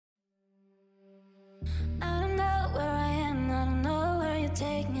I don't know where I am, I don't know where you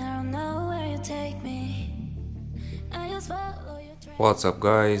take me, I don't know where you take me. I just follow your trail. What's up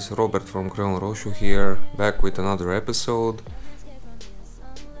guys, Robert from Artlogo here, back with another episode.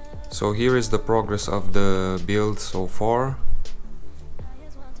 So here is the progress of the build so far.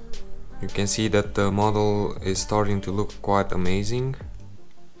 You can see that the model is starting to look quite amazing.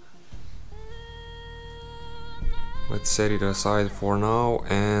 Let's set it aside for now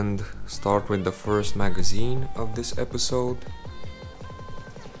and start with the first magazine of this episode.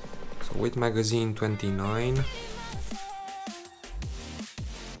 So with magazine 29,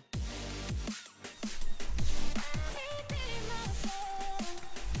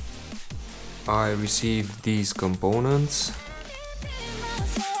 I received these components.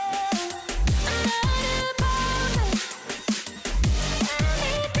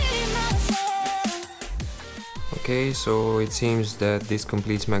 Okay, so it seems that this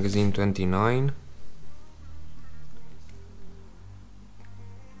completes magazine 29.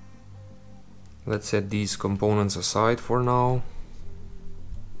 Let's set these components aside for now.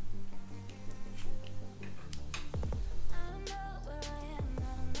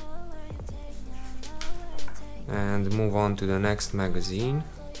 And move on to the next magazine.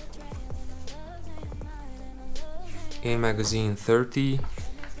 In magazine 30,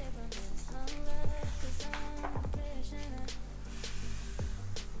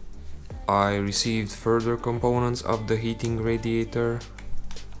 I received further components of the heating radiator.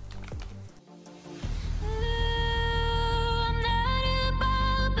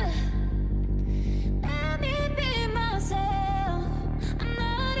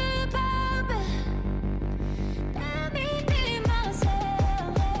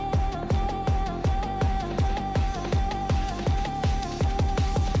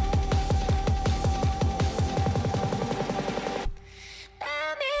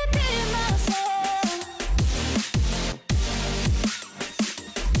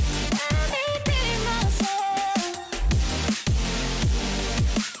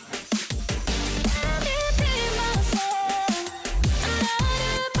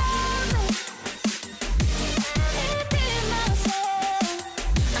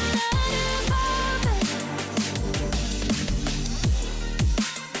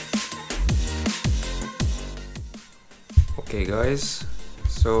 Okay guys,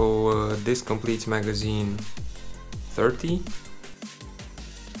 so this completes magazine 30.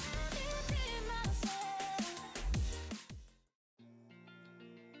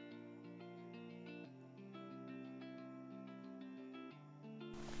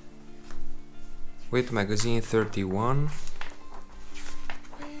 With magazine 31,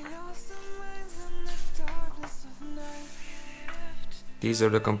 these are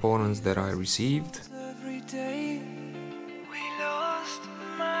the components that I received.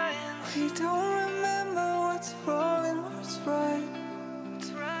 We don't remember what's wrong and what's right.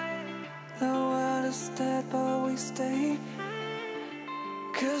 The world is dead but we stay,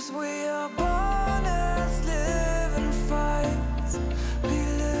 'cause we are born as living fights. We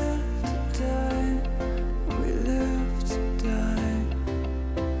live to die, we live to die,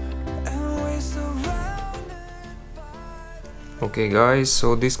 and we're surrounded by. Okay guys,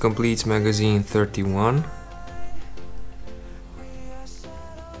 so this completes magazine 31.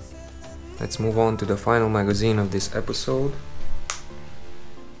 Let's move on to the final magazine of this episode.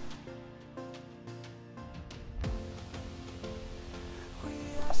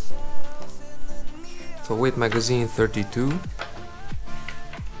 So with magazine 32,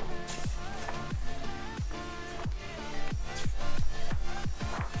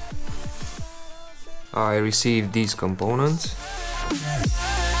 I received these components.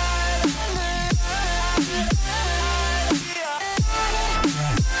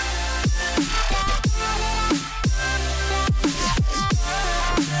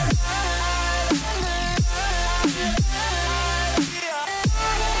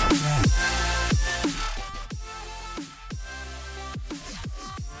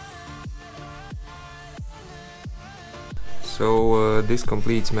 So this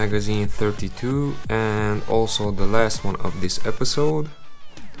completes magazine 32 and also the last one of this episode.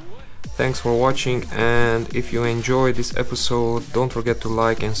 Thanks for watching, and if you enjoyed this episode, don't forget to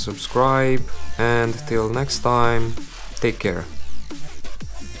like and subscribe, and till next time, take care.